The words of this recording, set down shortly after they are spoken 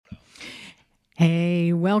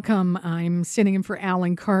Hey, welcome. I'm sitting in for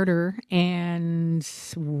Alan Carter, and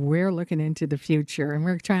we're looking into the future, and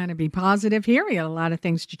we're trying to be positive here. We got a lot of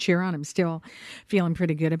things to cheer on. I'm still feeling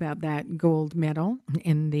pretty good about that gold medal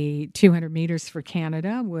in the 200 meters for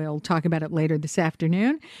Canada. We'll talk about it later this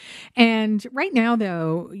afternoon. And right now,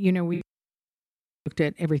 though, we looked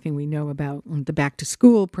at everything we know about the back to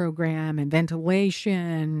school program and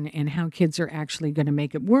ventilation and how kids are actually going to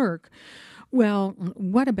make it work. Well,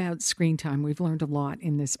 what about screen time? We've learned a lot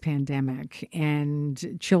in this pandemic,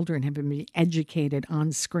 and children have been educated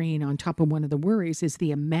on screen. On top of one of the worries is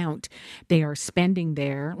the amount they are spending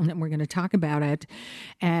there. And we're going to talk about it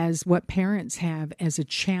as what parents have as a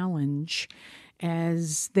challenge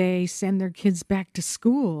as they send their kids back to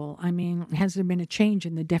school. I mean, has there been a change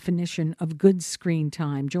in the definition of good screen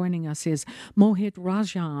time? Joining us is Mohit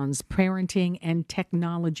Rajans, parenting and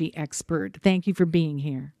technology expert. Thank you for being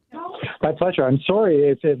here. My pleasure. I'm sorry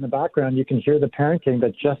if in the background you can hear the parenting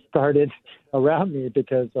that just started around me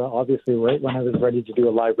because obviously right when I was ready to do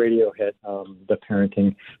a live radio hit, the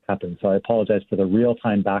parenting happened. So I apologize for the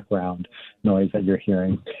real-time background noise that you're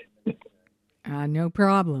hearing. No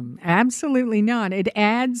problem. Absolutely not. It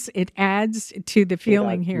adds to the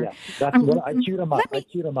feeling here. Yeah, that's what I queued them up. I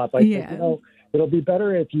queued them up. I said, it'll be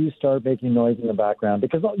better if you start making noise in the background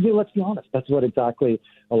because, let's be honest, that's what exactly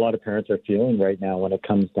a lot of parents are feeling right now when it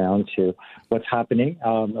comes down to what's happening.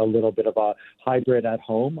 A little bit of a hybrid at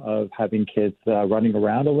home of having kids running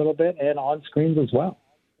around a little bit and on screens as well.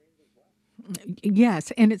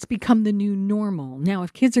 Yes, and it's become the new normal. Now,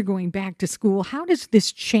 if kids are going back to school, how does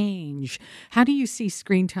this change? How do you see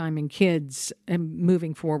screen time in kids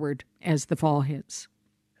moving forward as the fall hits?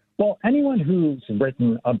 Well, anyone who's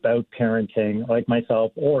written about parenting like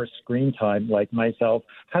myself or screen time like myself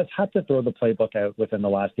has had to throw the playbook out within the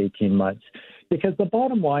last 18 months because the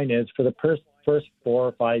bottom line is for the first 4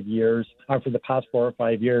 or 5 years, or for the past 4 or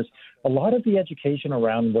 5 years, a lot of the education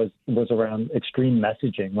around was around extreme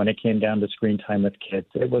messaging when it came down to screen time with kids.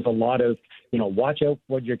 It was a lot of, watch out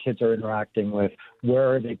what your kids are interacting with,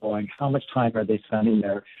 where are they going, how much time are they spending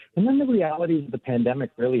there? And then the realities of the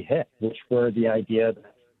pandemic really hit, which were the idea that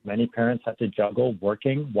many parents had to juggle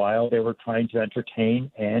working while they were trying to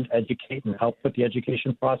entertain and educate and help with the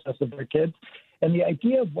education process of their kids. And the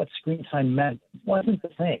idea of what screen time meant wasn't the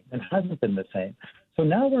same and hasn't been the same. So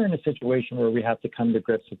now we're in a situation where we have to come to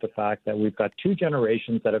grips with the fact that we've got 2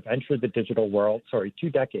 generations that have entered the digital world, 2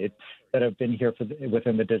 decades that have been here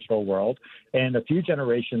within the digital world, and a few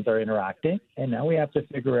generations are interacting. And now we have to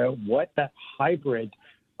figure out what that hybrid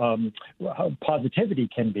positivity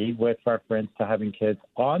can be with reference to having kids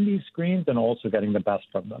on these screens and also getting the best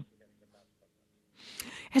from them.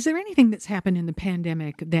 Has there anything that's happened in the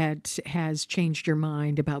pandemic that has changed your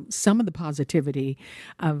mind about some of the positivity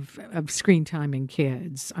of screen time in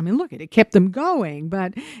kids? I mean, look, it kept them going,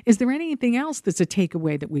 but is there anything else that's a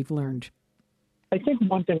takeaway that we've learned? I think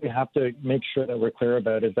one thing we have to make sure that we're clear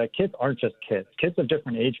about is that kids aren't just kids. Kids of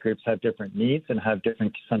different age groups have different needs and have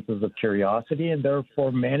different senses of curiosity and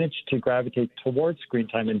therefore manage to gravitate towards screen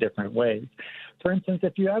time in different ways. For instance,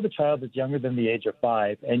 if you have a child that's younger than the age of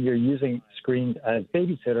 5 and you're using screens as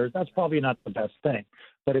babysitters, that's probably not the best thing.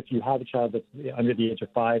 But if you have a child that's under the age of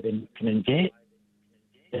 5 and you can engage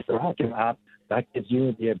in the interactive app, that gives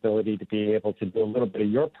you the ability to be able to do a little bit of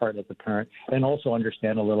your part as a parent and also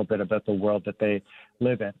understand a little bit about the world that they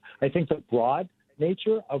live in. I think the broad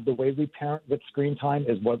nature of the way we parent with screen time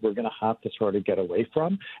is what we're going to have to sort of get away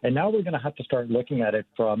from. And now we're going to have to start looking at it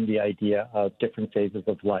from the idea of different phases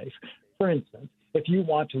of life. For instance, if you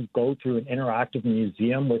want to go through an interactive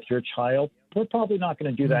museum with your child, we're probably not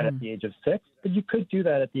going to do that at the age of 6, but you could do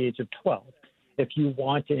that at the age of 12. If you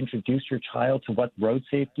want to introduce your child to what road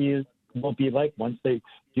safety will be like once they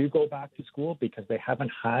do go back to school because they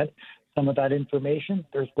haven't had some of that information,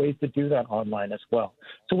 there's ways to do that online as well.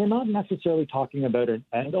 So we're not necessarily talking about an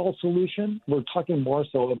end-all solution. We're talking more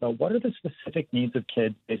so about what are the specific needs of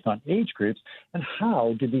kids based on age groups and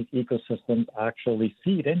how do these ecosystems actually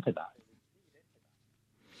feed into that.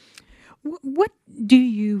 What do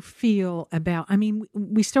you feel about, I mean,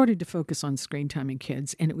 we started to focus on screen time in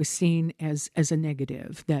kids and it was seen as a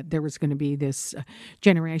negative, that there was going to be this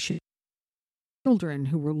generation children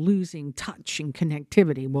who were losing touch and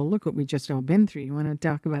connectivity. Well, look what we just all been through. You want to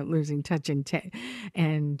talk about losing touch and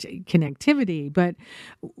connectivity, but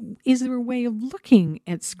is there a way of looking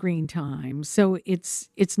at screen time so it's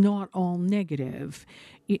not all negative?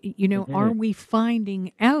 Are we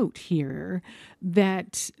finding out here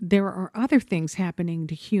that there are other things happening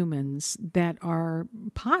to humans that are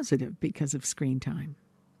positive because of screen time?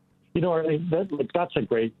 That's a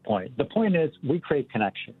great point. The point is we crave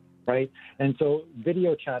connection. right? And so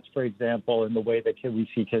video chats, for example, and the way that we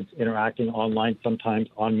see kids interacting online, sometimes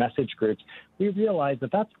on message groups, we realize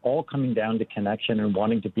that that's all coming down to connection and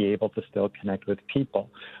wanting to be able to still connect with people.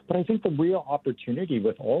 But I think the real opportunity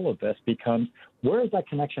with all of this becomes, where is that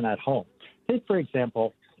connection at home? Take, for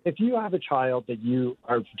example, if you have a child that you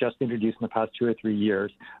are just introduced in the past 2 or 3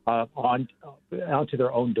 years onto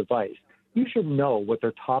their own device, you should know what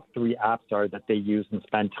their top 3 apps are that they use and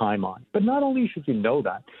spend time on. But not only should you know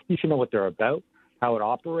that, you should know what they're about, how it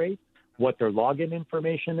operates, what their login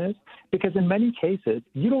information is, because in many cases,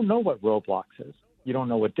 you don't know what Roblox is. You don't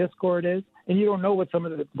know what Discord is, and you don't know what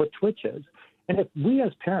what Twitch is. And if we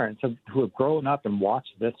as parents who have grown up and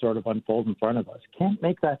watched this sort of unfold in front of us can't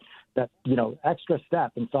make that extra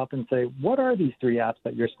step and stop and say, what are these 3 apps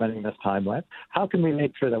that you're spending this time with? How can we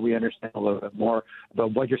make sure that we understand a little bit more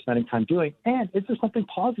about what you're spending time doing? And is there something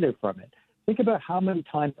positive from it? Think about how many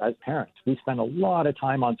times as parents we spend a lot of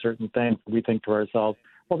time on certain things. We think to ourselves,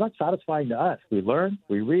 well, that's satisfying to us. We learn,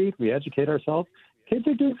 we read, we educate ourselves. Kids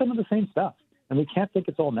are doing some of the same stuff, and we can't think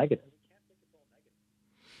it's all negative.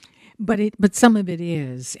 But some of it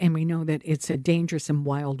is, and we know that it's a dangerous and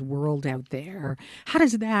wild world out there. How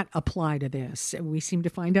does that apply to this? We seem to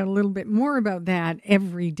find out a little bit more about that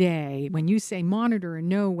every day. When you say monitor and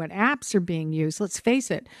know what apps are being used, let's face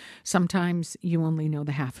it, sometimes you only know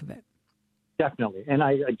the half of it. Definitely. And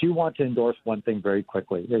I do want to endorse one thing very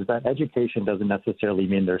quickly, is that education doesn't necessarily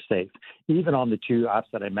mean they're safe. Even on the 2 apps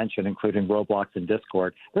that I mentioned, including Roblox and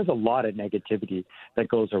Discord, there's a lot of negativity that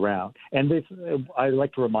goes around. And I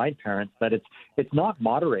like to remind parents that it's not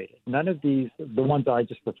moderated. None of the ones I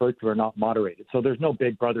just referred to are not moderated. So there's no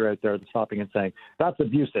big brother out there that's stopping and saying, that's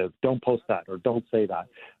abusive, don't post that, or don't say that.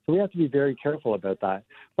 So we have to be very careful about that.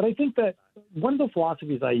 But I think that one of the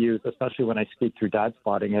philosophies I use, especially when I speak through dad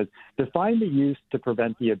spotting, is define the use to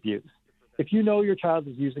prevent the abuse. If you know your child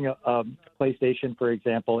is using a PlayStation, for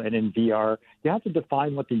example, and in VR, you have to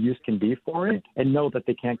define what the use can be for it and know that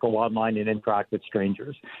they can't go online and interact with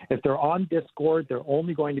strangers. If they're on Discord, they're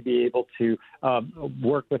only going to be able to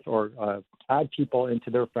work with or add people into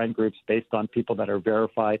their friend groups based on people that are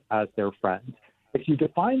verified as their friends. If you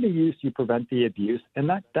define the use, you prevent the abuse, and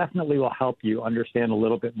that definitely will help you understand a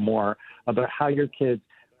little bit more about how your kids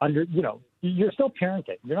you're still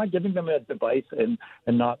parenting. You're not giving them a device and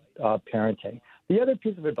not parenting. The other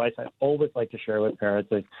piece of advice I always like to share with parents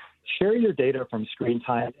is share your data from screen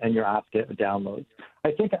time and your app downloads.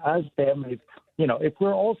 I think as families, if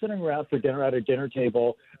we're all sitting around for dinner at a dinner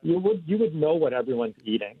table, you would know what everyone's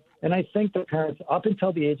eating. And I think that parents, up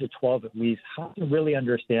until the age of 12 at least, have to really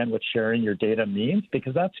understand what sharing your data means,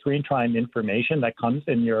 because that screen time information that comes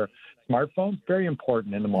in your smartphone is very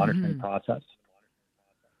important in the monitoring process.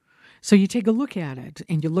 So you take a look at it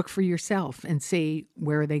and you look for yourself and see,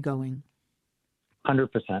 where are they going? 100%.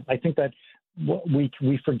 I think that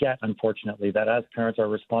we forget, unfortunately, that as parents, our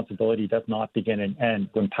responsibility does not begin and end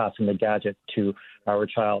when passing the gadget to our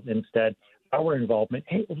child. Instead, our involvement,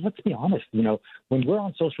 hey, let's be honest, when we're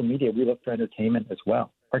on social media, we look for entertainment as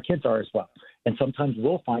well. Our kids are as well. And sometimes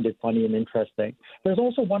we'll find it funny and interesting. There's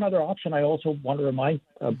also one other option I also want to remind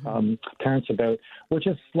parents about, which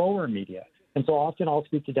is slower media. And so often I'll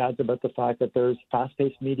speak to dads about the fact that there's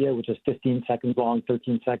fast-paced media, which is 15 seconds long,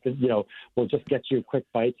 13 seconds, will just get you quick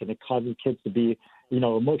bites, and it causes kids to be,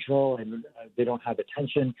 emotional and they don't have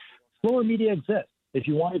attention. Slower media exists. If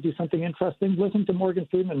you want to do something interesting, listen to Morgan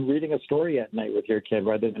Freeman reading a story at night with your kid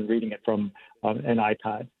rather than reading it from an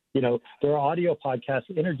iPad. There are audio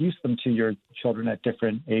podcasts. Introduce them to your children at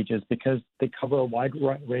different ages because they cover a wide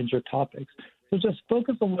range of topics. So just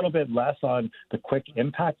focus a little bit less on the quick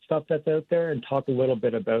impact stuff that's out there and talk a little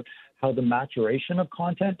bit about how the maturation of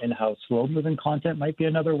content and how slow-moving content might be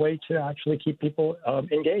another way to actually keep people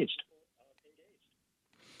engaged.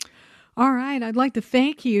 All right. I'd like to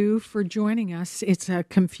thank you for joining us. It's a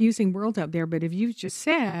confusing world out there, but if you just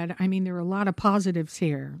said, there are a lot of positives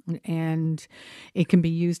here, and it can be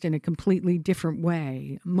used in a completely different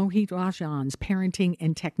way. Mohit Rajans, parenting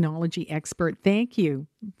and technology expert, thank you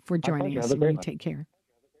for joining us. You take care.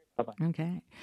 Bye-bye. Okay.